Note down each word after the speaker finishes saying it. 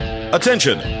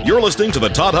Attention, you're listening to the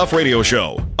Todd Huff Radio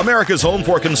Show, America's home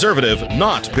for conservative,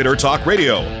 not bitter talk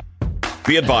radio.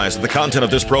 Be advised that the content of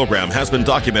this program has been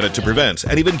documented to prevent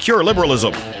and even cure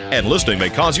liberalism, and listening may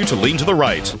cause you to lean to the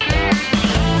right.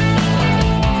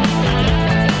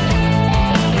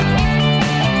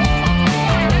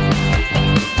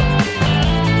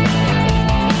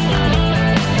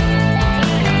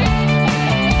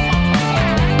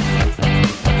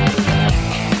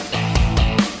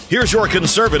 Here's your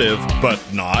conservative, but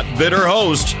not bitter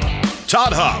host,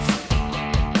 Todd Huff.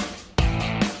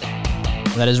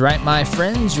 That is right, my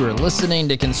friends. You are listening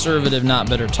to Conservative Not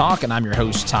Bitter Talk, and I'm your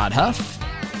host, Todd Huff.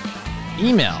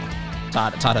 Email,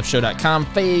 todd@toddhuffshow.com.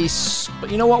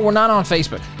 But you know what? We're not on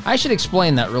Facebook. I should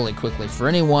explain that really quickly for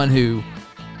anyone who...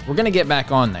 We're going to get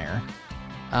back on there.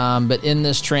 But in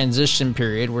this transition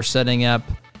period, we're setting up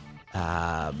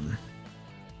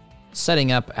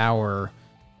our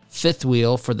fifth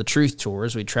wheel for the Truth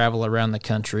Tours. We travel around the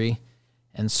country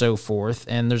and so forth,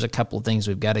 and there's a couple of things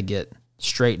we've got to get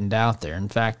straightened out there. In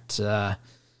fact,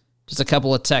 just a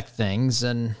couple of tech things,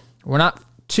 and we're not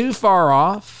too far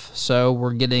off, so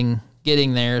we're getting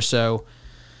there. So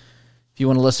if you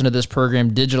want to listen to this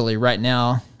program digitally right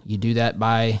now, you do that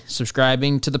by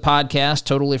subscribing to the podcast,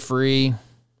 totally free.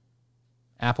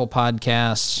 Apple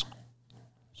Podcasts,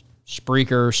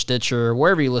 Spreaker, Stitcher,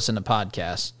 wherever you listen to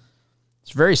podcasts.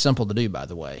 It's very simple to do, by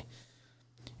the way.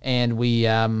 And we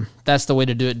that's the way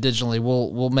to do it digitally.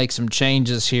 We'll make some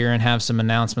changes here and have some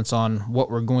announcements on what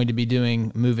we're going to be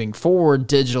doing moving forward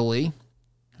digitally.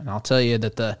 And I'll tell you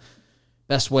that the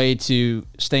best way to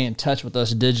stay in touch with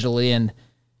us digitally and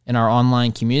in our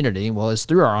online community, well, is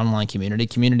through our online community,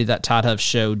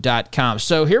 community.toddhuffshow.com.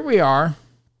 So here we are,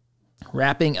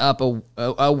 wrapping up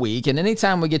a week. And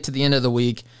anytime we get to the end of the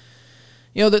week,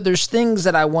 you know, that there's things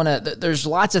that I want to, there's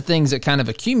lots of things that kind of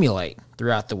accumulate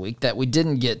throughout the week that we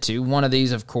didn't get to. One of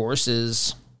these, of course,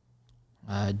 is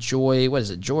Joy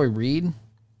Reid?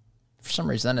 For some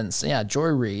reason, I didn't see. Yeah, Joy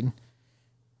Reid.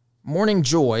 Morning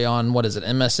Joy on,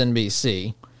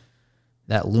 MSNBC,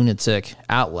 that lunatic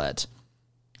outlet.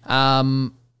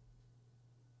 Calling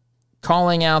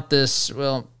out this,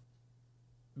 well,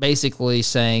 basically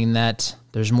saying that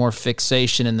there's more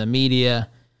fixation in the media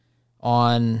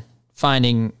on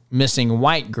finding missing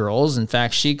white girls. In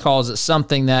fact, she calls it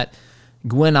something that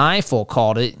Gwen Ifill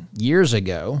called it years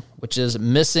ago, which is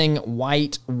missing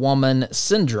white woman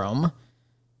syndrome.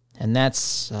 And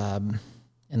that's in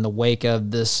the wake of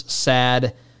this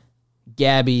sad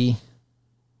Gabby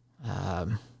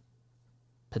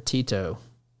Petito.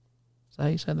 Is that how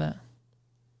you said that?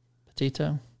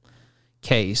 Petito?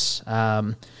 Case.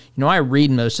 I read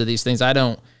most of these things. I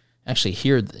don't actually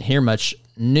hear much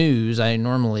news. I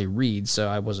normally read, so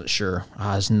I wasn't sure.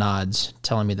 Oz nods,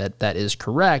 telling me that is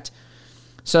correct.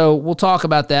 So we'll talk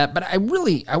about that. But I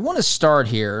want to start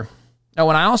here. Oh,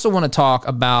 and I also want to talk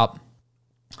about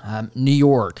New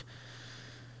York.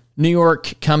 New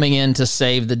York coming in to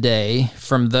save the day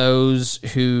from those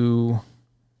who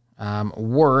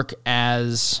work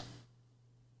as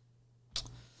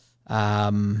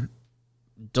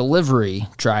delivery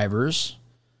drivers,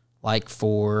 like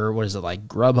for, like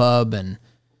Grubhub and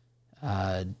what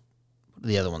are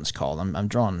the other ones called? I'm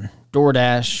drawing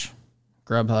DoorDash,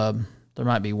 Grubhub. There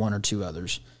might be one or two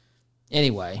others.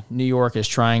 Anyway, New York is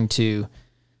trying to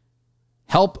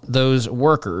help those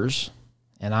workers,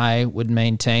 and I would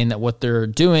maintain that what they're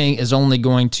doing is only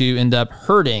going to end up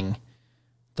hurting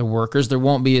the workers. There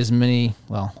won't be as many,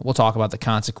 well, we'll talk about the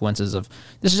consequences of,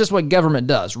 this is just what government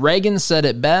does. Reagan said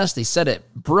it best. He said it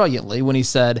brilliantly when he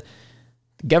said,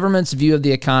 the government's view of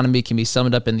the economy can be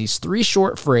summed up in these three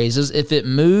short phrases. If it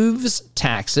moves,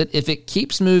 tax it. If it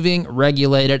keeps moving,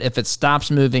 regulate it. If it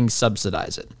stops moving,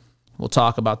 subsidize it. We'll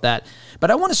talk about that. But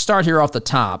I want to start here off the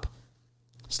top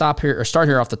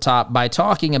by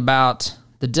talking about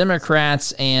the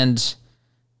Democrats and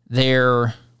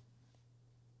their,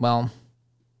 well,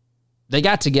 they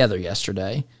got together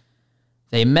yesterday.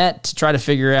 They met to try to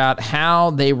figure out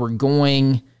how they were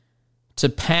going to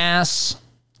pass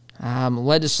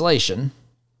legislation,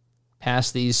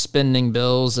 pass these spending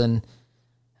bills and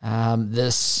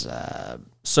this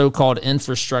so-called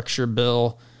infrastructure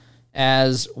bill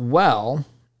as well.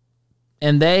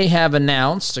 And they have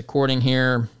announced, according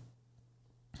here,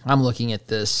 I'm looking at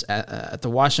this at the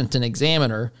Washington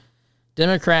Examiner,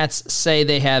 Democrats say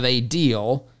they have a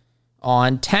deal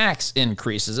on tax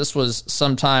increases. This was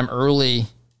sometime early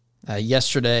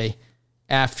yesterday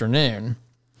afternoon.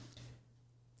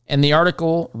 And the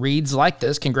article reads like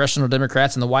this: Congressional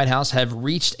Democrats in the White House have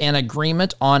reached an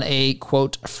agreement on a,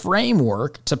 quote,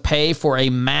 framework to pay for a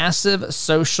massive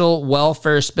social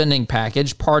welfare spending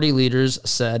package, party leaders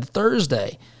said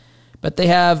Thursday. But they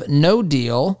have no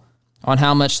deal on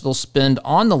how much they'll spend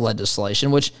on the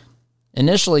legislation, which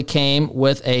initially came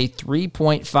with a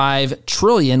 $3.5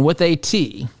 trillion with a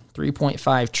T,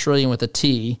 $3.5 trillion with a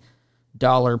T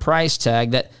dollar price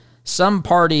tag that some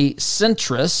party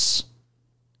centrists,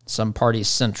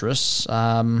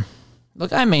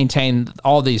 look, I maintain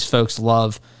all these folks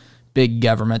love big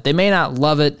government. They may not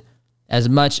love it as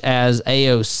much as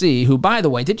AOC, who, by the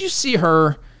way, did you see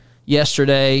her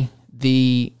yesterday?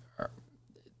 The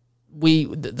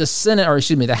Senate, or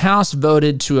excuse me, the House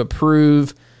voted to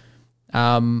approve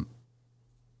giving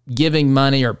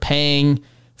money or paying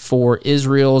for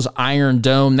Israel's Iron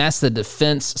Dome. That's the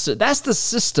defense. So that's the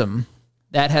system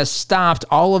that has stopped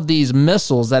all of these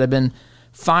missiles that have been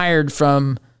fired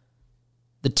from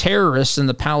the terrorists and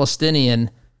the Palestinian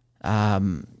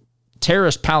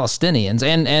terrorist Palestinians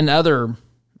and other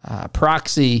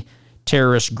proxy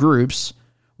terrorist groups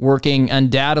working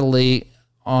undoubtedly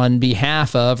on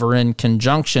behalf of or in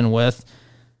conjunction with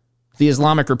the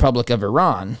Islamic Republic of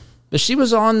Iran. But she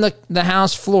was on the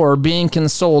House floor being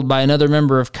consoled by another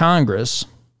member of Congress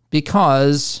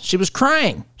because she was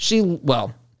crying.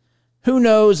 Who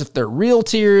knows if they're real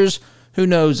tears? Who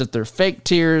knows if they're fake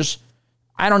tears?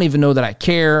 I don't even know that I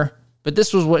care. But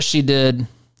this was what she did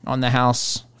on the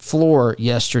House floor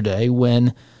yesterday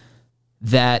when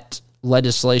that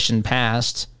legislation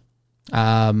passed,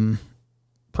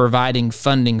 providing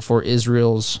funding for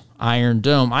Israel's Iron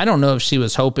Dome. I don't know if she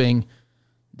was hoping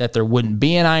that there wouldn't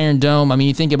be an Iron Dome. I mean,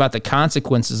 you think about the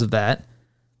consequences of that.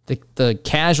 The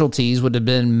casualties would have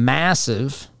been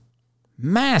massive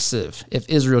if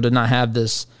Israel did not have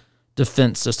this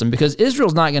defense system, because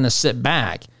Israel's not going to sit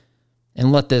back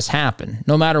and let this happen,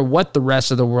 no matter what the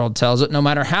rest of the world tells it, no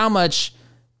matter how much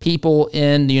people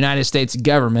in the United States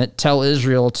government tell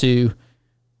Israel to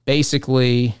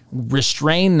basically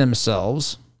restrain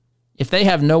themselves. If they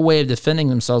have no way of defending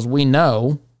themselves, we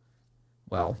know,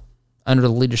 under the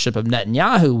leadership of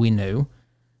Netanyahu, we knew.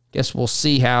 Guess we'll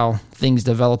see how things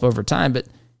develop over time. But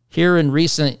here in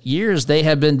recent years, they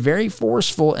have been very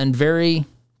forceful and very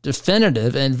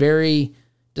definitive and very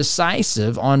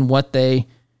decisive on what they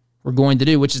were going to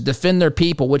do, which is defend their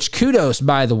people, which kudos,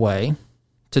 by the way,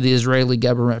 to the Israeli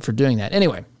government for doing that.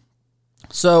 Anyway,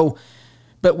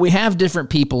 but we have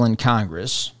different people in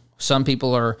Congress. Some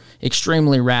people are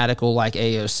extremely radical like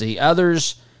AOC.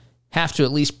 Others have to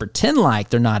at least pretend like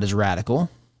they're not as radical.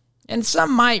 And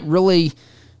some might really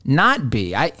not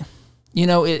be.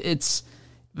 It's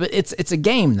a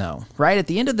game, though, right? At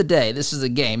the end of the day, this is a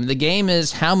game. The game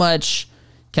is, how much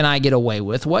can I get away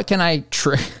with? What can I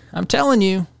I'm telling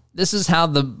you, this is how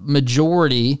the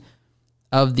majority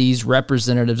of these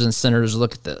representatives and senators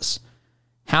look at this.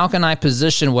 How can I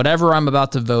position whatever I'm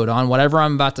about to vote on, whatever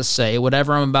I'm about to say,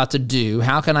 whatever I'm about to do,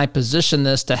 how can I position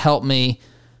this to help me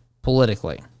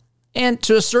politically? And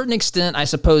to a certain extent, I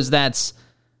suppose that's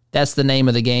the name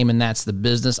of the game and that's the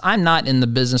business. I'm not in the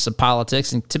business of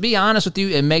politics. And to be honest with you,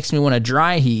 it makes me want to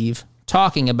dry heave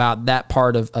talking about that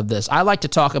part of this. I like to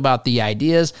talk about the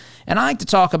ideas, and I like to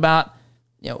talk about,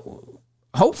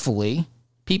 hopefully,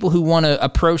 people who want to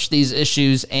approach these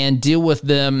issues and deal with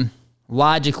them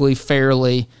logically,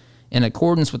 fairly, in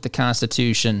accordance with the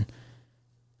Constitution,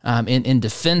 in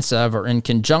defense of or in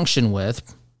conjunction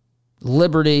with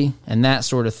liberty and that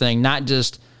sort of thing, not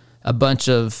just a bunch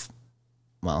of,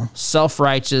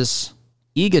 self-righteous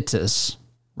egotists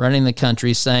running the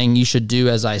country saying you should do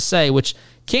as I say, which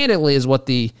candidly is what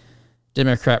the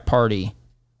Democrat Party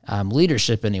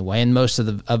leadership anyway, and most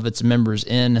of its members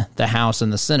in the House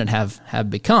and the Senate have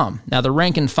become. Now, the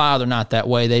rank and file, they're not that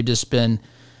way. They've just been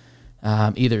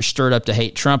either stirred up to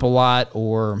hate Trump a lot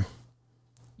or,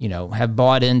 have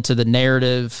bought into the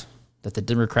narrative that the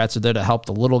Democrats are there to help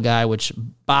the little guy, which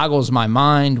boggles my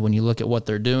mind when you look at what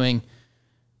they're doing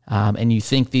and you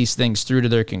think these things through to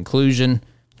their conclusion.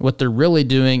 What they're really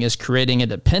doing is creating a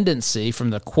dependency from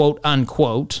the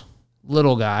quote-unquote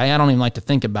little guy. I don't even like to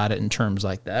think about it in terms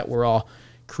like that. We're all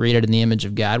created in the image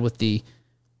of God with the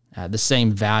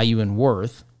same value and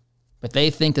worth. But they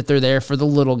think that they're there for the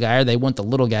little guy, or they want the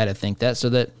little guy to think that, so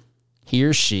that he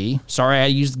or she, sorry I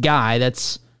used guy,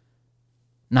 that's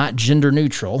not gender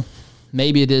neutral.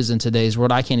 Maybe it is in today's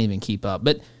world. I can't even keep up.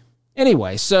 But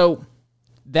anyway, so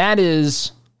that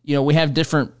is, we have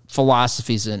different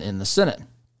philosophies in the Senate,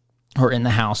 or in the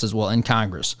House as well, in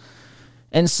Congress.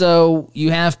 And so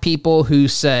you have people who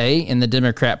say in the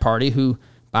Democrat Party who,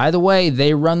 by the way,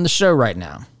 they run the show right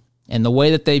now. And the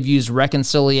way that they've used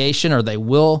reconciliation, or they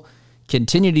will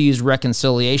continue to use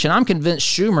reconciliation, I'm convinced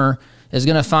Schumer is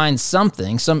going to find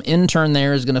something. Some intern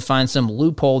there is going to find some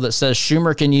loophole that says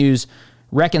Schumer can use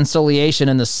reconciliation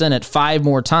in the Senate 5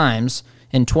 more times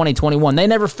in 2021. They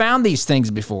never found these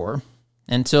things before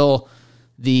until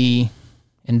the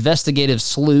investigative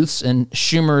sleuths in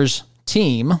Schumer's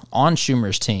team,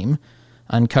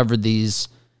 uncovered these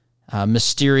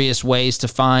mysterious ways to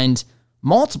find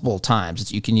multiple times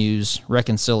that you can use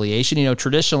reconciliation. You know,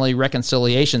 traditionally,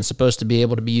 reconciliation is supposed to be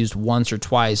able to be used once or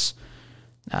twice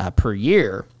per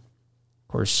year. Of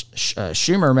course,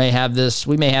 Schumer may have this.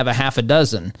 We may have a half a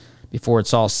dozen before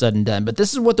it's all said and done. But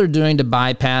this is what they're doing to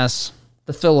bypass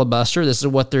the filibuster. This is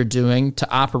what they're doing to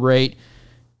operate,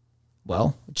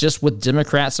 well, just with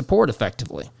Democrat support,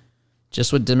 effectively.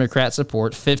 Just with Democrat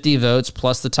support, 50 votes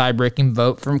plus the tie-breaking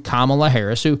vote from Kamala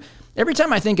Harris, who, every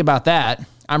time I think about that,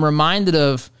 I'm reminded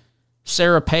of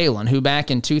Sarah Palin, who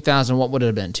back in 2000, what would it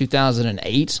have been,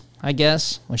 2008, I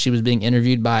guess, when she was being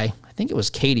interviewed by, I think it was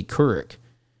Katie Couric.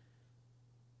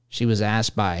 She was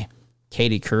asked by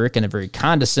Katie Couric in a very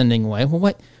condescending way,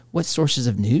 well, what sources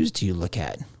of news do you look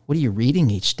at? What are you reading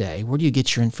each day? Where do you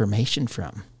get your information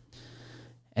from?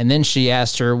 And then she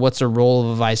asked her, what's the role of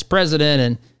a vice president?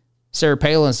 And Sarah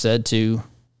Palin said to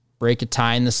break a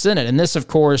tie in the Senate. And this, of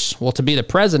course, well, to be the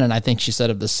president, I think she said,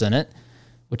 of the Senate,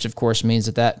 which, of course, means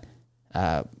that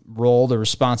role, the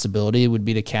responsibility, would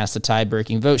be to cast a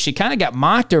tie-breaking vote. She kind of got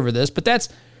mocked over this, but that's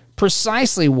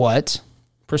precisely what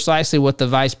the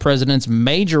vice president's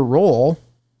major role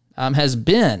has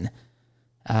been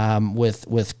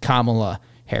with Kamala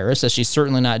Harris, as she's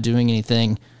certainly not doing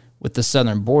anything with the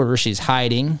southern border. She's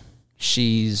hiding.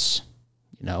 She's,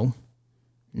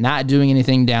 not doing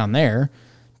anything down there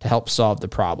to help solve the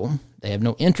problem. They have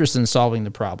no interest in solving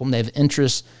the problem. They have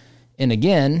interest in,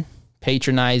 again,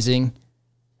 patronizing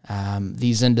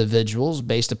these individuals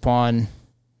based upon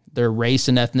their race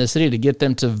and ethnicity to get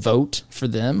them to vote for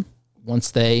them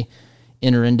once they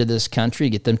enter into this country,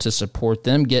 get them to support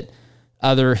them, get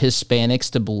other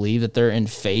Hispanics to believe that they're in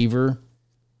favor,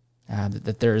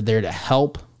 that they're there to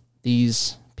help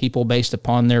these people based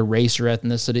upon their race or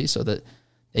ethnicity so that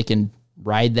they can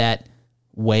ride that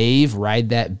wave, ride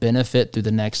that benefit through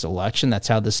the next election. That's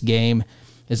how this game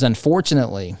is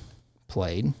unfortunately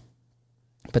played.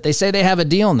 But they say they have a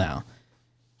deal now.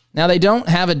 Now, they don't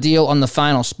have a deal on the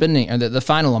final spending, or the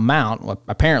final amount,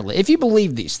 apparently, if you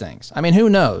believe these things. I mean, who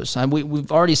knows?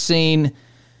 We've already seen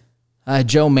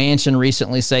Joe Manchin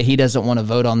recently say he doesn't want to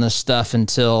vote on this stuff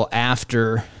until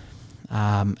after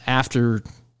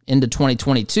into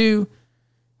 2022.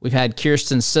 We've had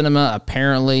Kyrsten Sinema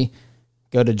apparently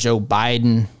go to Joe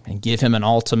Biden and give him an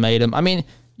ultimatum. I mean,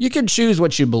 you could choose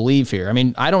what you believe here. I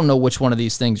mean, I don't know which one of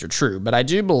these things are true, but I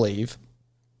do believe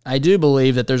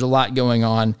that there's a lot going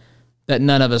on that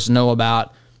none of us know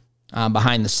about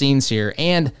behind the scenes here.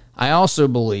 And I also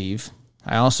believe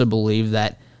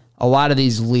that a lot of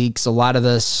these leaks, a lot of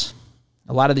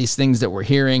these things that we're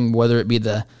hearing, whether it be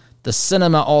the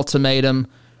Sinema ultimatum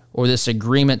or this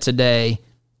agreement today,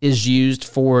 is used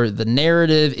for the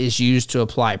narrative, is used to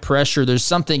apply pressure. There's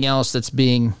something else that's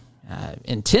being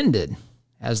intended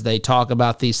as they talk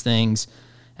about these things,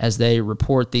 as they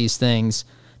report these things.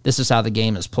 This is how the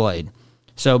game is played.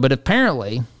 So, but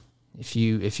apparently, if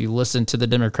you listen to the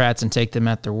Democrats and take them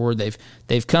at their word,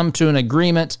 they've come to an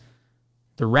agreement.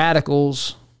 The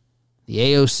radicals, the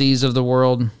AOCs of the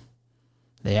world,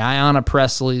 the Ayanna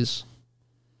Presleys,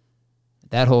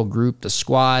 that whole group, the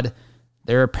squad,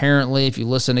 they're apparently, if you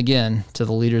listen again to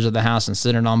the leaders of the House and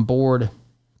Senate, on board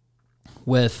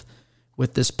with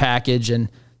this package, and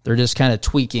they're just kind of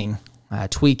tweaking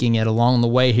it along the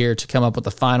way here to come up with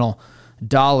the final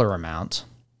dollar amount,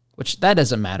 which that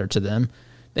doesn't matter to them.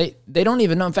 They don't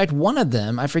even know. In fact, one of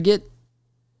them, I forget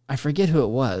who it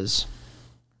was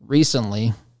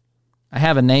recently. I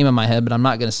have a name in my head, but I'm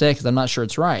not going to say it because I'm not sure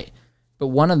it's right. But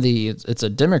one of it's a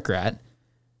Democrat,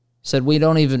 said we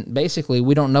don't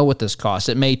know what this costs.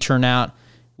 It may turn out,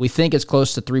 we think it's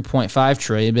close to $3.5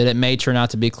 trillion, but it may turn out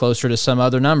to be closer to some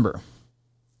other number.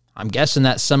 I'm guessing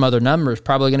that some other number is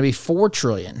probably going to be $4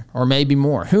 trillion or maybe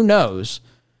more. Who knows?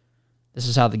 This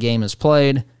is how the game is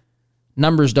played.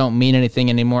 Numbers don't mean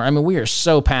anything anymore. I mean, we are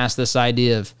so past this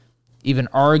idea of even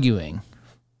arguing.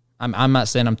 I'm not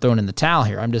saying I'm throwing in the towel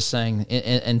here. I'm just saying,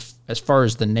 and as far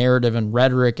as the narrative and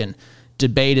rhetoric and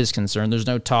debate is concerned, there's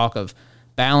no talk of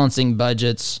balancing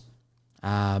budgets,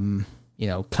 coming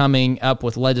up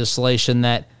with legislation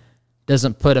that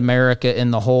doesn't put America in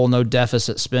the hole, no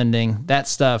deficit spending. That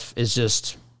stuff is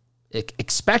just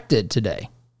expected today.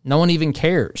 No one even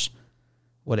cares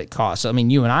what it costs. I mean,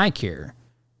 you and I care,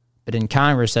 But in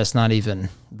Congress, that's not even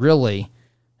really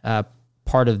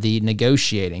part of the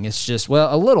negotiating. It's just,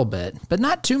 well, a little bit, but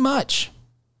not too much.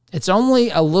 It's only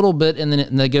a little bit in the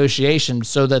negotiation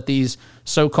so that these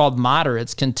so-called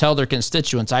moderates can tell their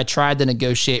constituents, I tried to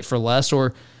negotiate for less,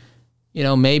 or,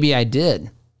 maybe I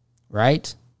did,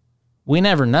 right? We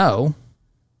never know.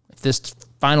 If this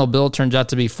final bill turns out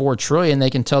to be $4 trillion, they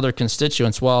can tell their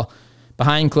constituents, well,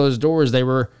 behind closed doors, they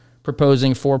were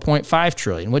proposing $4.5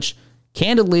 trillion, which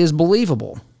candidly is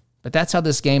believable. But that's how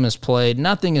this game is played.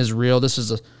 Nothing is real. This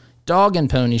is a dog and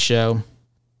pony show.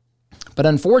 But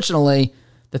unfortunately,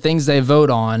 the things they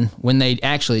vote on when they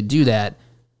actually do that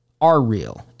are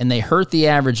real. And they hurt the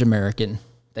average American.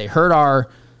 They hurt our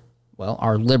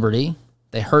liberty.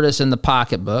 They hurt us in the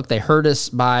pocketbook. They hurt us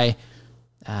by,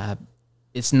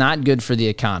 it's not good for the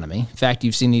economy. In fact,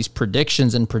 you've seen these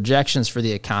predictions and projections for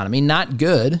the economy. Not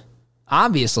good.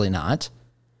 Obviously not.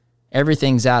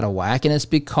 Everything's out of whack. And it's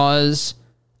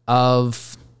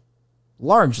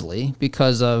largely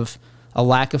because of a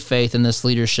lack of faith in this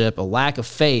leadership, a lack of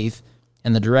faith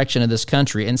in the direction of this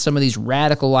country, and some of these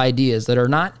radical ideas that are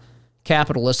not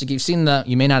capitalistic.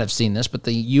 You may not have seen this, but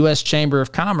the U.S. Chamber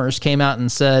of Commerce came out and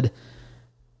said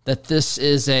that this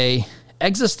is a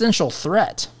existential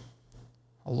threat.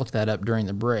 I'll look that up during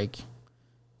the break.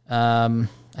 I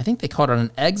think they called it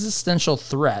an existential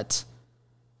threat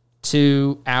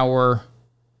to our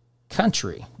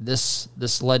country, this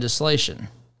legislation.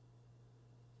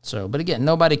 So, but again,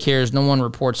 nobody cares. No one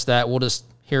reports that. We'll just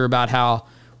hear about how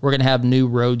we're going to have new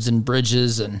roads and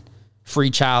bridges and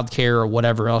free child care or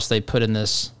whatever else they put in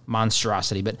this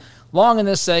monstrosity. But long in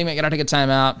this segment, got to take a time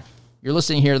out. You're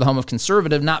listening here to the home of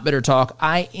conservative, not bitter talk.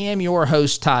 I am your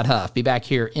host, Todd Huff. Be back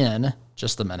here in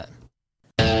just a minute.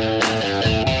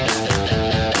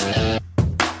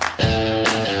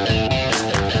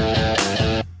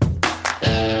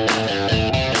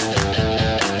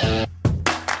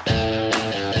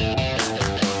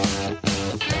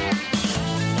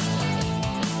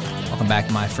 Back,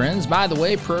 my friends. By the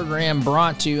way, program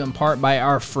brought to you in part by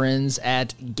our friends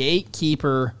at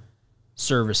Gatekeeper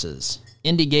Services.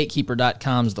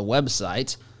 IndyGatekeeper.com is the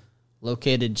website,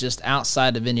 located just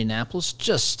outside of Indianapolis,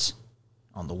 just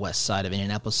on the west side of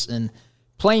Indianapolis in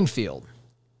Plainfield.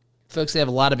 Folks, they have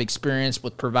a lot of experience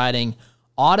with providing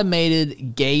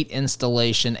automated gate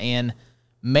installation and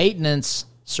maintenance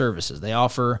services. They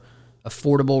offer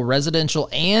affordable residential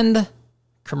and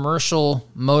commercial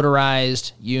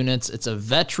motorized units. It's a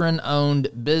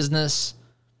veteran-owned business.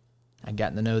 I've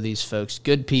gotten to know these folks.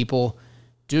 Good people.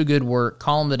 Do good work.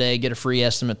 Call them today. Get a free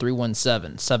estimate,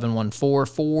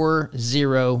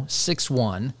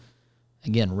 317-714-4061.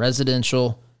 Again,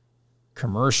 residential,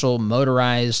 commercial,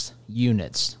 motorized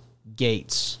units,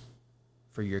 gates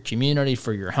for your community,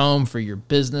 for your home, for your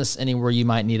business, anywhere you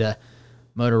might need a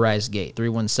motorized gate.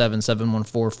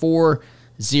 317-714-4061.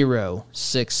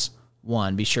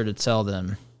 Be sure to tell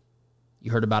them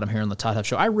you heard about him here on the Todd Huff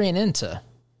Show. I ran into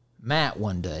Matt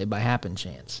one day by happen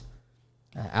chance,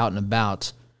 out and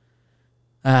about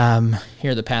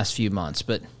here the past few months.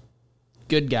 But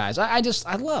good guys.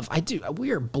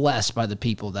 We are blessed by the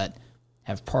people that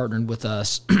have partnered with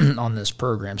us on this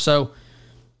program. So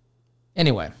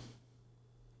anyway,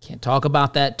 can't talk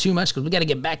about that too much because we got to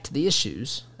get back to the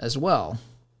issues as well.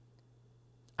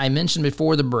 I mentioned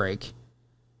before the break,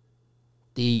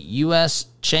 the U.S.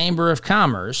 Chamber of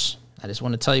Commerce, I just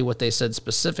want to tell you what they said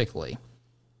specifically.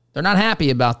 They're not happy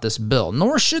about this bill,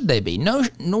 nor should they be.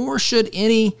 Nor should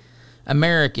any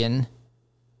American,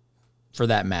 for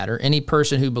that matter, any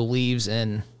person who believes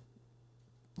in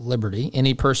liberty,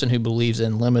 any person who believes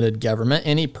in limited government,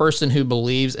 any person who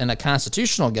believes in a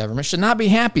constitutional government should not be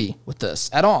happy with this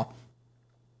at all.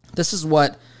 This is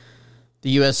what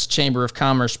the U.S. Chamber of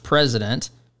Commerce president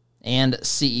and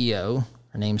CEO,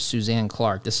 her name's Suzanne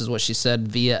Clark. This is what she said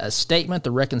via a statement.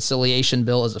 The reconciliation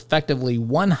bill is effectively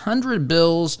 100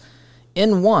 bills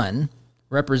in one,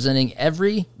 representing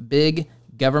every big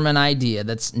government idea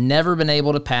that's never been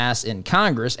able to pass in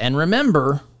Congress. And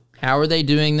remember, how are they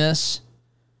doing this?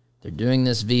 They're doing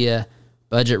this via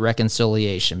budget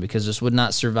reconciliation because this would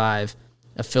not survive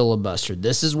a filibuster.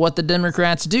 This is what the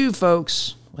Democrats do,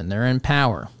 folks, when they're in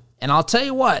power. And I'll tell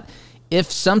you what, if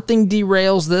something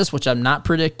derails this, which I'm not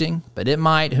predicting, but it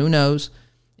might, who knows,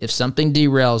 if something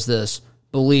derails this,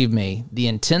 believe me, the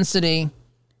intensity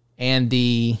and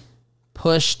the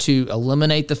push to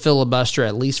eliminate the filibuster,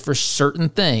 at least for certain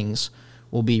things,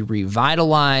 will be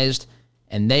revitalized,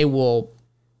 and they will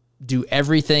do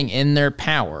everything in their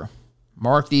power.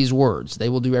 Mark these words. They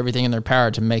will do everything in their power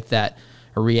to make that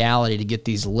a reality, to get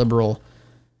these liberal,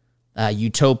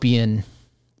 utopian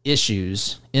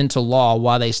issues into law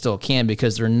while they still can,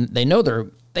 because they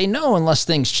know unless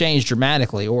things change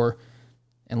dramatically, or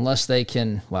unless they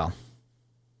can, well,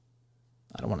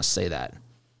 I don't want to say that.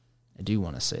 I do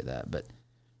want to say that, but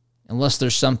unless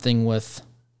there's something with,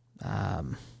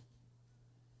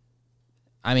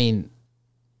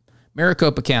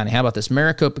 Maricopa County. How about this?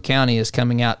 Maricopa County is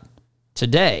coming out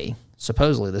today,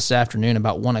 supposedly this afternoon,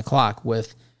 about 1 o'clock,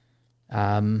 with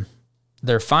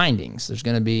their findings. There's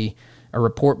going to be a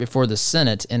report before the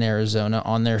Senate in Arizona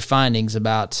on their findings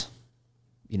about,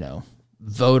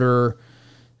 voter,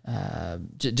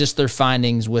 just their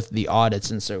findings with the audits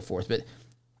and so forth. But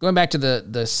going back to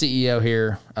the CEO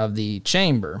here of the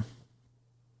chamber,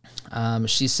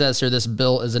 she says here, this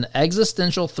bill is an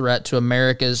existential threat to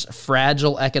America's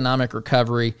fragile economic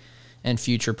recovery and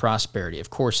future prosperity. Of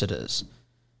course it is.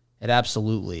 It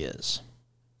absolutely is.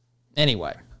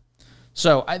 Anyway,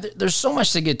 so there's so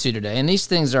much to get to today, and these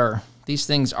things are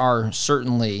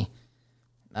certainly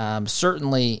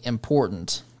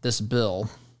important. This bill,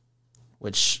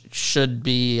 which should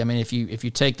be, if you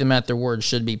take them at their word,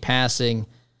 should be passing.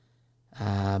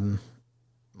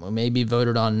 May be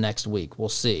voted on next week. We'll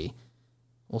see.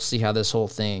 We'll see how this whole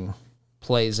thing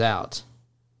plays out.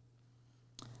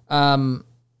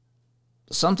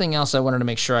 Something else I wanted to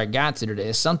make sure I got to today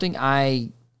is something I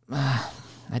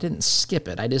didn't skip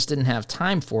it. I just didn't have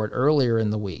time for it earlier in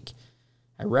the week.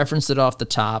 I referenced it off the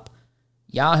top.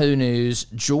 Yahoo News,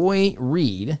 Joy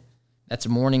Reid, that's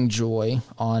Morning Joy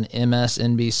on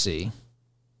MSNBC,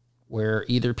 where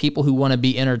either people who want to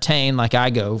be entertained, like I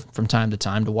go from time to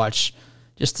time to watch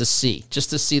just to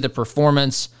see the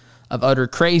performance of utter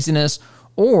craziness,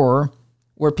 or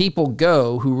where people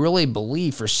go who really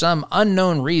believe for some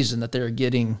unknown reason that they're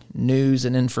getting news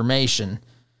and information.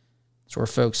 That's where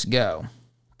folks go.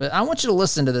 But I want you to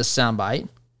listen to this soundbite.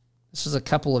 This is a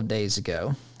couple of days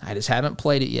ago. I just haven't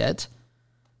played it yet,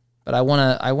 but I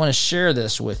want to share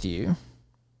this with you. I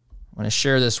want to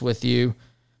share this with you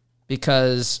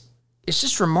because it's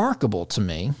just remarkable to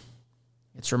me.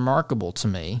 It's remarkable to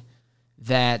me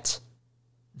that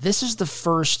this is the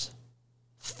first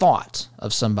thought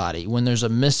of somebody when there's a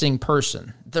missing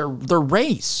person. Their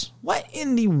race. What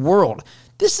in the world?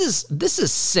 This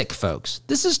is sick, folks.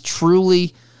 This is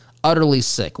truly, utterly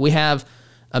sick. We have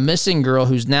a missing girl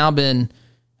who's now been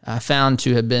found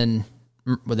to have been,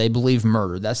 what they believe,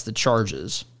 murdered. That's the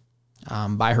charges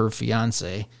by her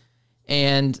fiance.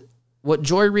 And what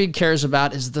Joy Reid cares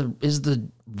about is the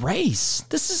race.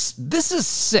 This is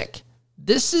sick.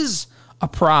 This is a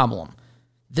problem.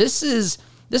 This is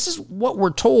what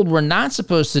we're told we're not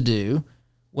supposed to do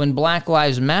when Black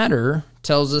Lives Matter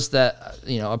tells us that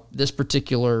this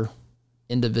particular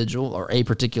individual or a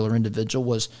particular individual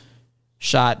was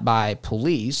shot by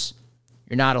police.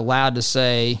 You're not allowed to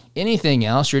say anything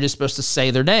else. You're just supposed to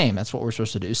say their name. That's what we're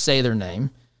supposed to do, say their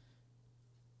name.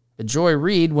 But Joy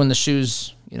Reid, when the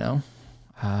shoe's,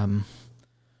 on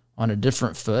a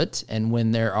different foot, and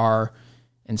when there are,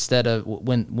 instead of,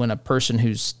 when a person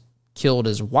who's killed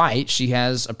is white, she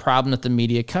has a problem that the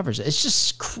media covers. It's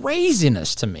just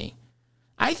craziness to me.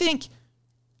 I think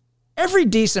every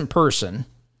decent person,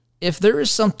 if there is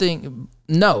something,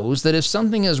 knows that if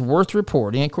something is worth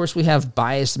reporting, of course we have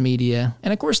biased media,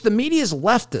 and of course the media is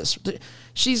leftist.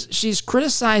 She's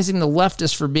criticizing the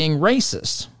leftists for being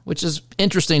racist, which is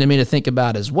interesting to me to think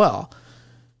about as well.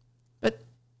 But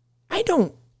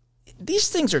these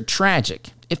things are tragic.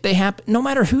 If they happen, no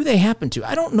matter who they happen to,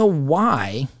 I don't know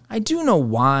why. I do know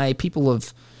why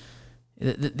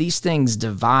these things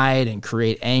divide and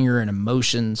create anger and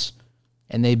emotions,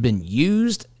 and they've been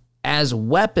used as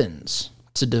weapons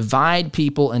to divide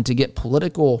people and to get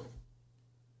political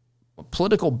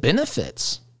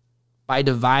benefits by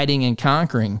dividing and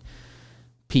conquering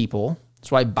people. That's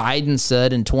why Biden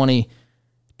said in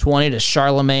 2020 to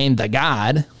Charlemagne the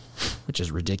God, which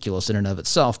is ridiculous in and of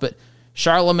itself, but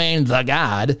Charlemagne the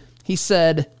God, he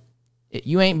said,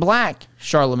 "You ain't black,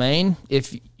 Charlemagne,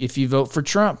 if you vote for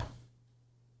Trump."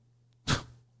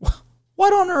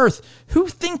 What on earth? Who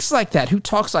thinks like that? Who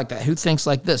talks like that? Who thinks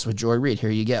like this? With Joy Reid, here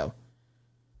you go.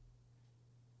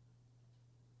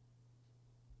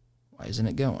 Why isn't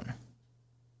it going?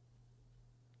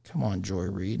 Come on, Joy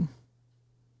Reid.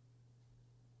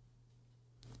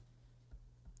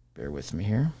 Bear with me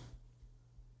here.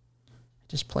 I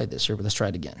just played this here, but let's try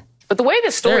it again. But the way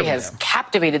this story has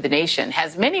captivated the nation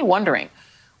has many wondering,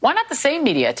 why not the same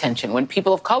media attention when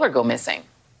people of color go missing?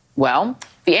 Well,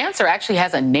 the answer actually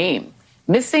has a name: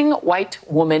 missing white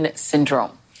woman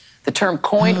syndrome, the term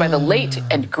coined by the late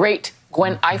and great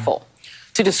Gwen Ifill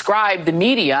to describe the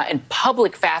media and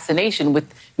public fascination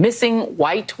with missing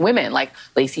white women like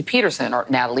Laci Peterson or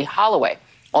Natalee Holloway.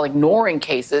 while ignoring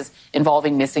cases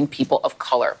involving missing people of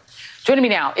color. Joining me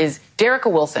now is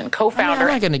Derica Wilson, co-founder. I'm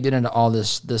not going to get into all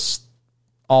this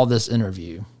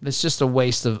interview. It's just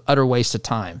utter waste of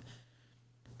time.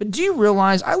 But do you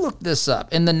realize, I looked this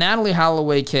up, in the Natalee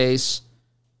Holloway case,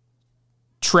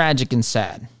 tragic and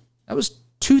sad. That was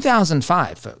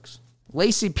 2005, folks.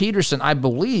 Laci Peterson, I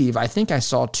think I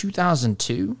saw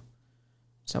 2002.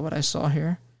 Is that what I saw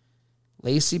here?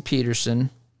 Laci Peterson,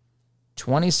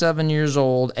 27 years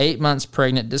old, 8 months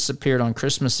pregnant, disappeared on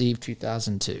Christmas Eve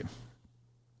 2002.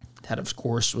 That, of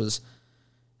course, was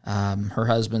her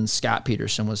husband, Scott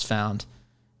Peterson, was found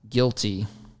guilty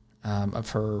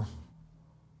of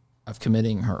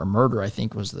committing her murder, I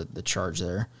think was the charge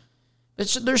there.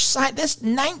 But that's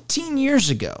 19 years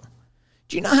ago.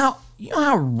 Do you know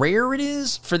how rare it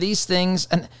is for these things?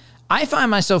 And I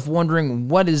find myself wondering,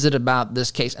 what is it about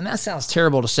this case? And that sounds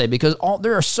terrible to say, because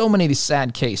there are so many of these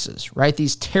sad cases, right?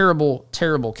 These terrible,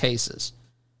 terrible cases.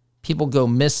 People go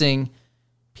missing.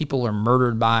 People are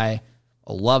murdered by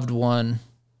a loved one.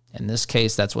 In this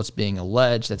case, that's what's being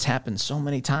alleged. That's happened so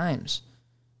many times.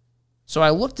 So I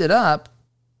looked it up,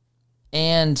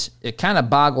 and it kind of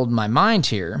boggled my mind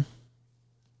here.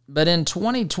 But in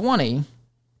 2020,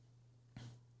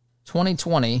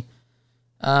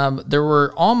 there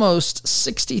were almost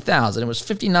 60,000. It was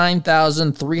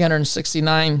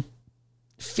 59,369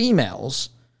 females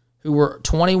who were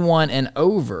 21 and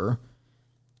over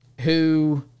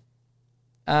who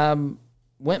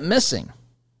went missing.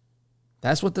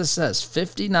 That's what this says.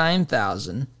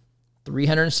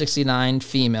 59,369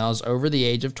 females over the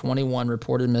age of 21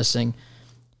 reported missing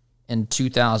in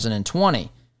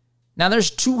 2020. Now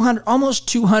there's almost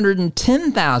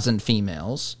 210,000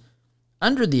 females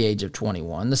under the age of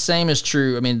 21. The same is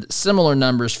true. Similar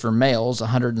numbers for males,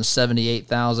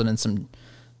 178,000 and some,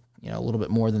 a little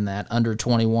bit more than that. Under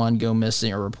 21 go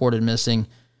missing or reported missing.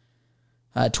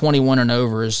 21 and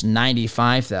over is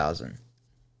 95,000.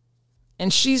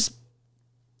 And she's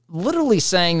literally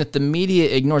saying that the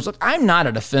media ignores. Look, I'm not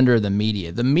a defender of the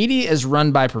media. The media is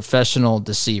run by professional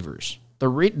deceivers.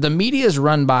 The media is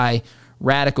run by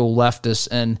radical leftists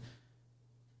and,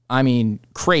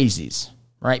 crazies,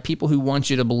 right? People who want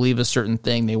you to believe a certain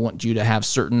thing. They want you to have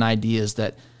certain ideas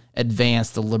that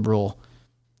advance the liberal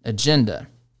agenda.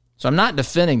 So I'm not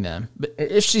defending them. But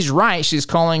if she's right, she's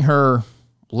calling her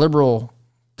liberal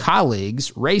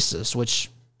colleagues racist, which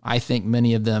I think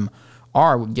many of them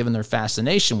are, given their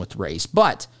fascination with race.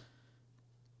 But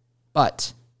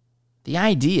the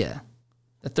idea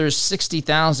that there's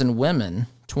 60,000 women,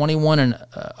 21 and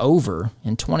over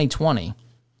in 2020,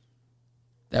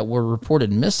 that were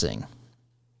reported missing,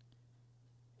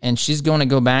 and she's going to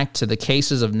go back to the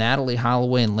cases of Natalee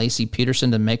Holloway and Laci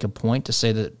Peterson to make a point to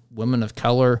say that women of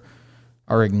color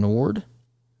are ignored.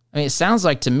 It sounds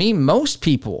like to me most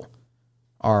people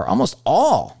almost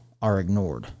all are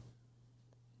ignored.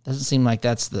 Doesn't seem like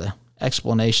that's the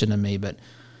explanation to me, but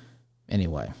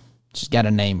anyway, she's got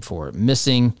a name for it.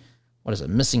 Missing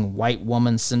white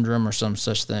woman syndrome or some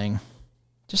such thing.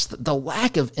 Just the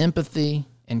lack of empathy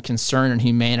and concern and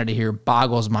humanity here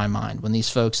boggles my mind when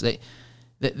these folks,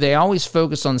 they always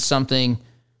focus on something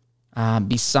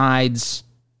besides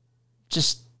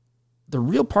just the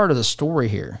real part of the story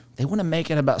here. They want to make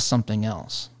it about something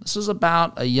else. This is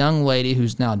about a young lady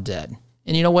who's now dead.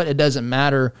 And you know what? It doesn't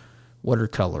matter what her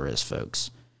color is,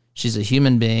 folks. She's a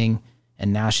human being,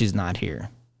 and now she's not here.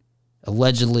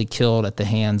 Allegedly killed at the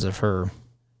hands of her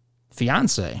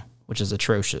fiance, which is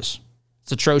atrocious.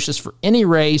 It's atrocious for any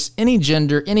race, any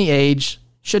gender, any age.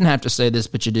 Shouldn't have to say this,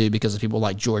 but you do because of people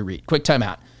like Joy Reid. Quick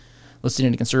timeout.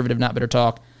 Listening to Conservative Not Bitter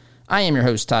Talk. I am your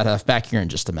host, Todd Huff. Back here in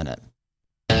just a minute.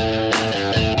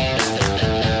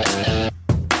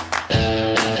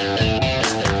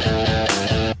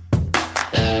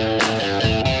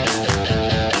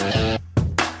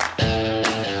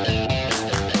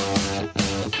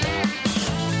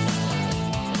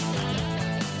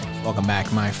 Welcome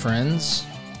back, my friends.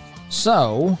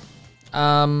 So,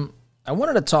 I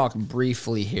wanted to talk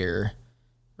briefly here,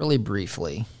 really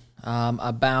briefly,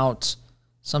 about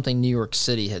something New York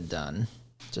City had done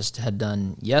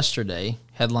yesterday.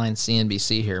 Headline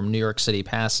CNBC here. New York City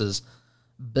passes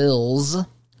bills,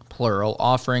 plural,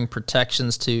 offering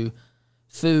protections to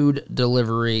food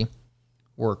delivery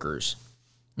workers.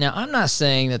 Now, I'm not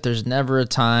saying that there's never a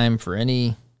time for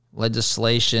any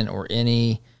legislation or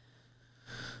any,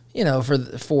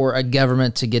 for a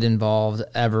government to get involved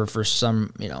ever for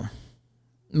some,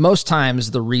 most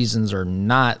times the reasons are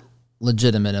not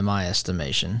legitimate in my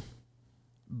estimation.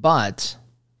 But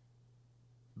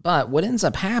what ends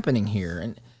up happening here,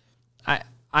 and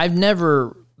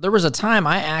there was a time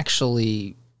I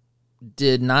actually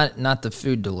did not the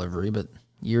food delivery, but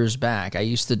years back,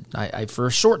 I for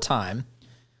a short time,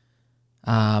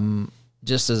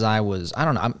 just as I was, I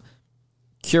don't know, I'm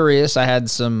curious. I had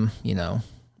some,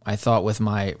 I thought with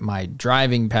my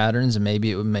driving patterns, and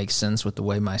maybe it would make sense with the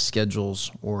way my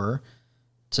schedules were,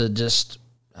 to just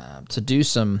to do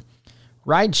some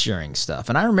ride sharing stuff.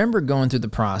 And I remember going through the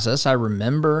process. I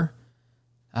remember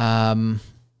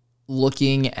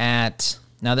looking at,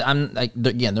 now that I'm like,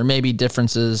 again, there may be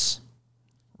differences,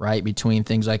 right, between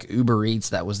things like Uber Eats,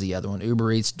 that was the other one,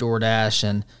 Uber Eats, DoorDash,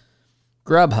 and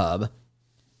Grubhub.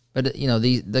 But,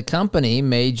 the company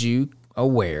made you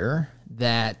aware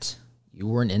that you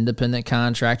were an independent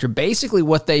contractor. Basically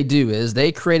what they do is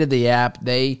they created the app,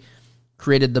 they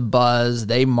created the buzz,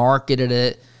 they marketed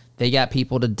it, they got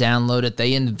people to download it,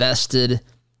 they invested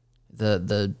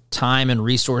the time and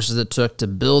resources it took to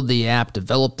build the app,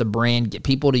 develop the brand, get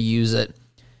people to use it,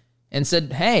 and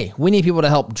said, hey, we need people to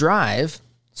help drive.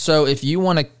 So if you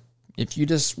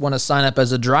just want to sign up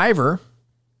as a driver,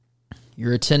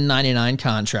 you're a 1099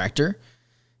 contractor,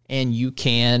 and you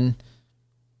can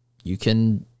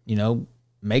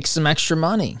make some extra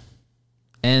money.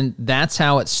 And that's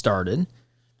how it started.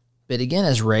 But again,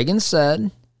 as Reagan said,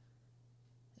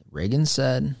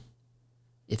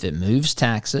 if it moves,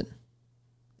 tax it.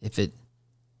 If it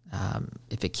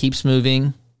keeps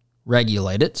moving,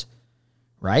 regulate it,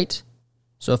 right?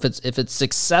 So if it's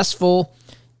successful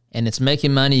and it's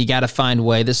making money, you got to find a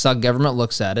way. This is how government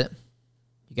looks at it.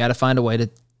 You got to find a way to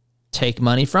take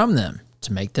money from them,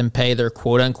 to make them pay their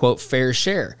quote-unquote fair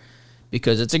share,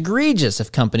 because it's egregious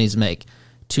if companies make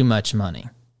too much money.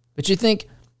 But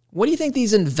what do you think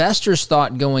these investors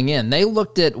thought going in? They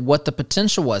looked at what the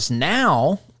potential was.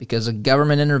 Now, because of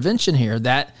government intervention here,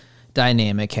 that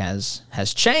dynamic has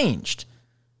changed.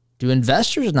 Do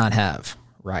investors not have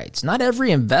rights? Not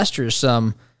every investor is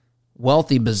some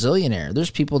wealthy bazillionaire.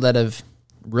 There's people that have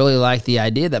really liked the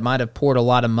idea that might have poured a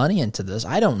lot of money into this.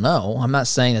 I don't know. I'm not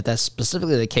saying that that's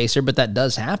specifically the case here, but that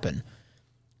does happen.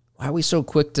 Why are we so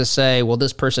quick to say, well,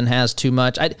 this person has too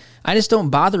much? I just don't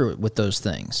bother with those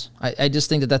things. I just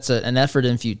think that that's an effort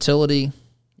in futility.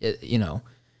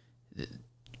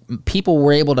 People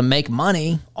were able to make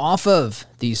money off of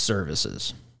these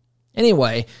services.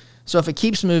 Anyway, so if it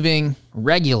keeps moving,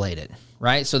 regulate it,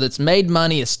 right? So that's made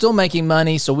money, it's still making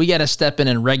money, so we got to step in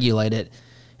and regulate it.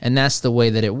 And that's the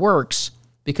way that it works,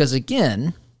 because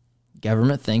again,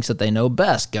 government thinks that they know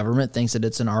best. Government thinks that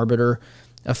it's an arbiter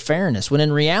of fairness, when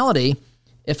in reality,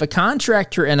 if a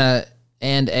contractor and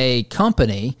a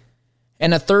company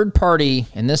and a third party,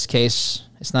 in this case,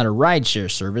 it's not a rideshare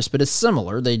service, but it's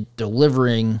similar, they're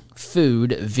delivering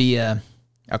food via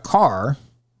a car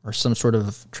or some sort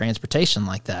of transportation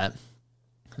like that,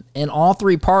 and all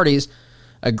three parties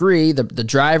agree, the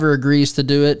driver agrees to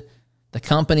do it, the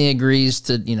company agrees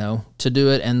to do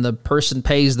it, and the person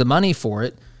pays the money for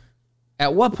it.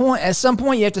 At some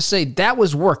point you have to say that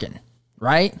was working,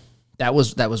 right? That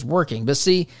was working. But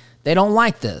see, they don't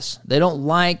like this. They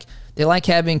like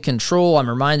having control. I'm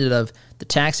reminded of the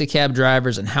taxi cab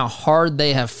drivers and how hard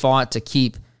they have fought to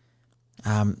keep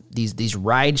these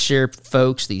rideshare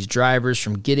folks, these drivers,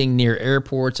 from getting near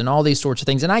airports and all these sorts of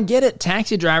things. And I get it.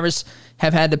 Taxi drivers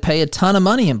have had to pay a ton of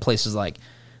money in places like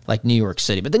New York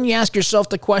City. But then you ask yourself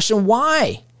the question,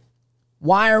 why?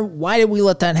 Why did we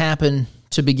let that happen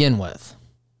to begin with?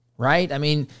 Right? I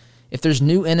mean, if there's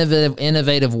new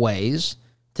innovative ways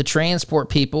to transport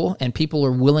people and people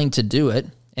are willing to do it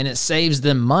and it saves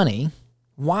them money,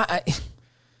 why?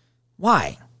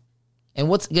 And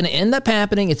what's going to end up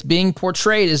happening, it's being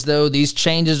portrayed as though these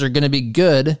changes are going to be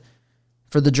good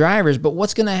for the drivers, but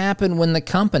what's going to happen when the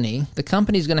company's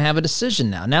going to have a decision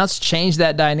now? Now it's changed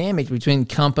that dynamic between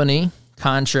company,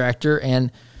 contractor,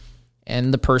 and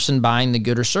the person buying the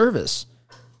good or service.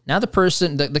 Now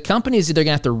the company is either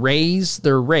going to have to raise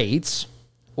their rates,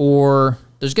 or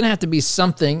there's going to have to be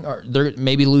something, or they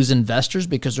maybe lose investors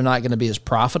because they're not going to be as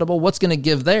profitable. What's going to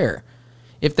give there?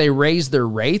 If they raise their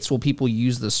rates, will people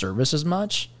use the service as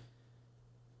much?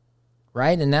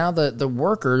 Right? And now the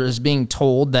worker is being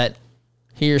told that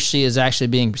he or she is actually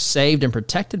being saved and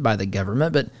protected by the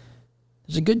government, but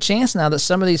there's a good chance now that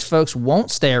some of these folks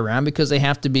won't stay around because they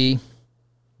have to be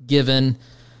given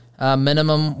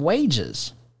minimum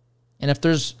wages. And if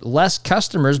there's less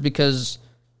customers because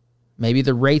maybe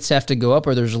the rates have to go up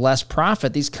or there's less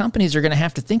profit, these companies are going to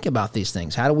have to think about these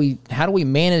things. How do we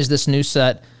manage this new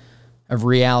set of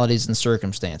realities and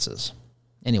circumstances?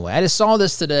 Anyway, I just saw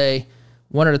this today,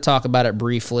 wanted to talk about it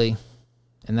briefly,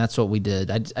 and that's what we did.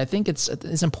 I think it's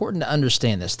important to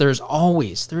understand this. There is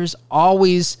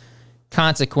always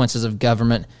consequences of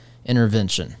government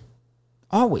intervention.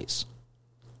 Always.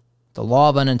 The law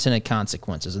of unintended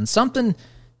consequences. And something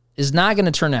is not going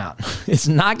to turn out. It's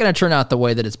not going to turn out the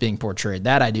way that it's being portrayed.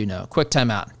 That I do know. Quick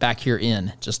timeout. Back here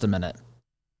in just a minute.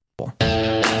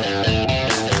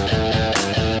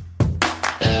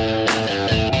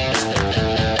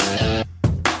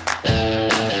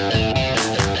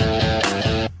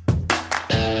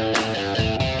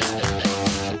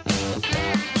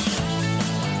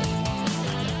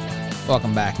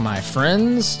 Welcome back, my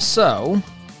friends. So,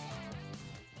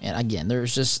 and again,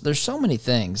 there's so many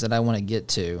things that I want to get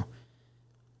to,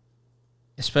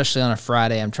 especially on a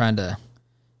Friday. I'm trying to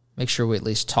make sure we at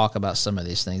least talk about some of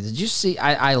these things. Did you see?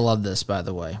 I love this, by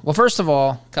the way. Well, first of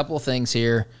all, a couple of things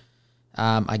here.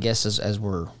 I guess as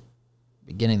we're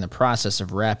beginning the process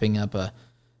of wrapping up a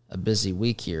busy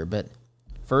week here. But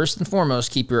first and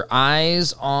foremost, keep your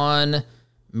eyes on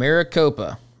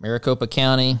Maricopa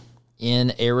County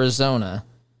in Arizona.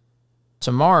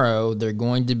 Today they're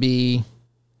going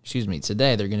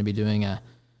to be doing an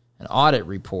audit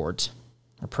report,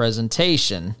 a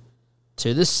presentation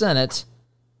to the Senate.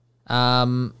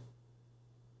 And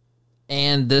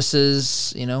this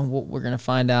is, we're going to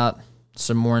find out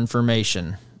some more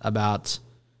information about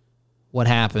what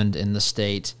happened in the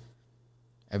state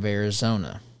of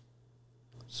Arizona.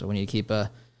 So we need to keep a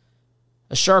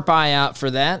sharp eye out for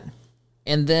that.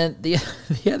 And then the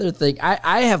other thing,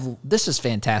 this is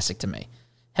fantastic to me.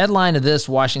 Headline of this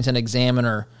Washington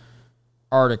Examiner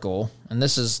article, and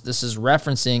this is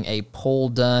referencing a poll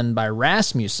done by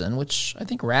Rasmussen, which I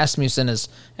think Rasmussen is,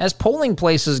 as polling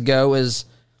places go, is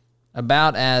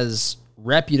about as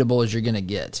reputable as you're going to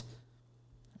get.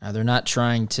 They're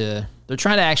trying to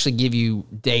actually give you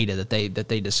data that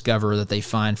they discover, that they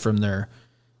find from their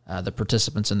the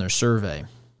participants in their survey.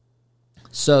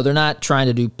 So they're not trying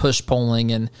to do push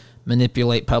polling and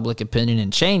manipulate public opinion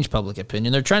and change public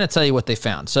opinion. They're trying to tell you what they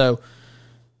found. So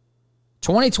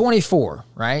 2024,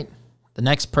 right? The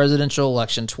next presidential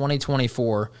election,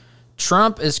 2024,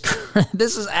 Trump is,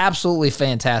 this is absolutely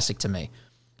fantastic to me.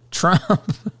 Trump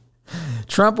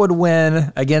would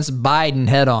win against Biden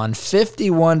head on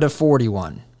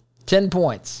 51-41. 10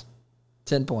 points.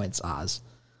 10 points, Oz.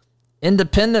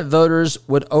 Independent voters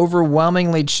would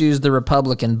overwhelmingly choose the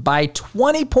Republican by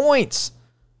 20 points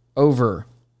over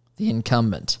the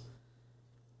incumbent.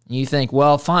 And you think,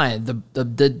 well, fine,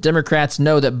 the Democrats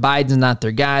know that Biden's not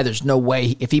their guy. There's no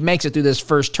way, if he makes it through this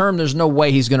first term, there's no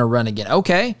way he's going to run again.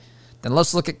 Okay, then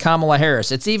let's look at Kamala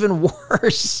Harris. It's even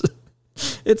worse.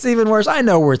 It's even worse. I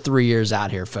know we're 3 years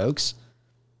out here, folks.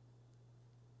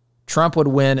 Trump would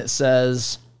win, it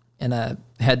says, in a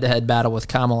head-to-head battle with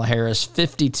Kamala Harris,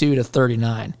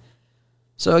 52-39.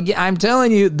 So again, I'm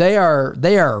telling you, they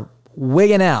are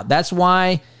wigging out. That's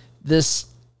why this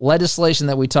legislation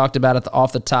that we talked about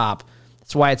off the top,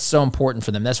 that's why it's so important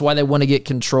for them. That's why they want to get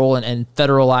control and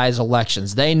federalize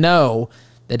elections. They know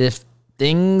that if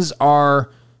things are,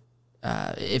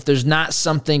 if there's not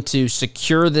something to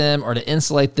secure them or to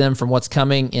insulate them from what's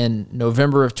coming in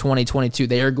November of 2022,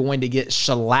 they are going to get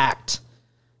shellacked.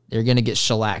 They're going to get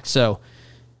shellacked. So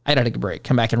I got to take a break.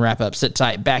 Come back and wrap up. Sit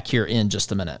tight. Back here in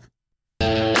just a minute.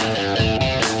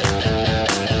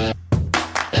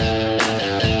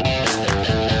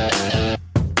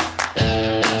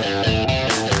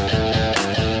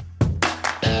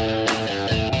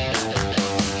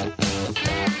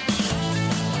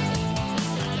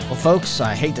 Well, folks,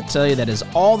 I hate to tell you that is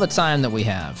all the time that we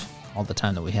have. All the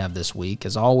time that we have this week.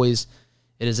 As always,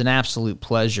 it is an absolute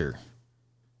pleasure.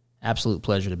 Absolute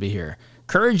pleasure to be here.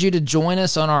 Encourage you to join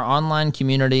us on our online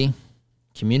community,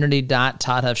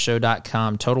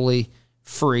 community.toddhuffshow.com. Totally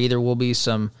free. There will be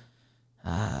some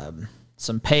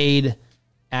paid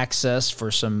access for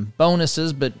some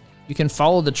bonuses, but you can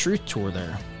follow the Truth Tour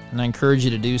there. And I encourage you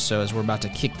to do so as we're about to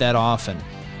kick that off and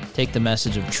take the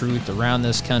message of truth around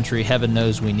this country. Heaven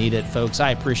knows we need it, folks. I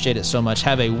appreciate it so much.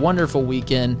 Have a wonderful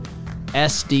weekend.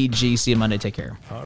 SDG. See you Monday. Take care.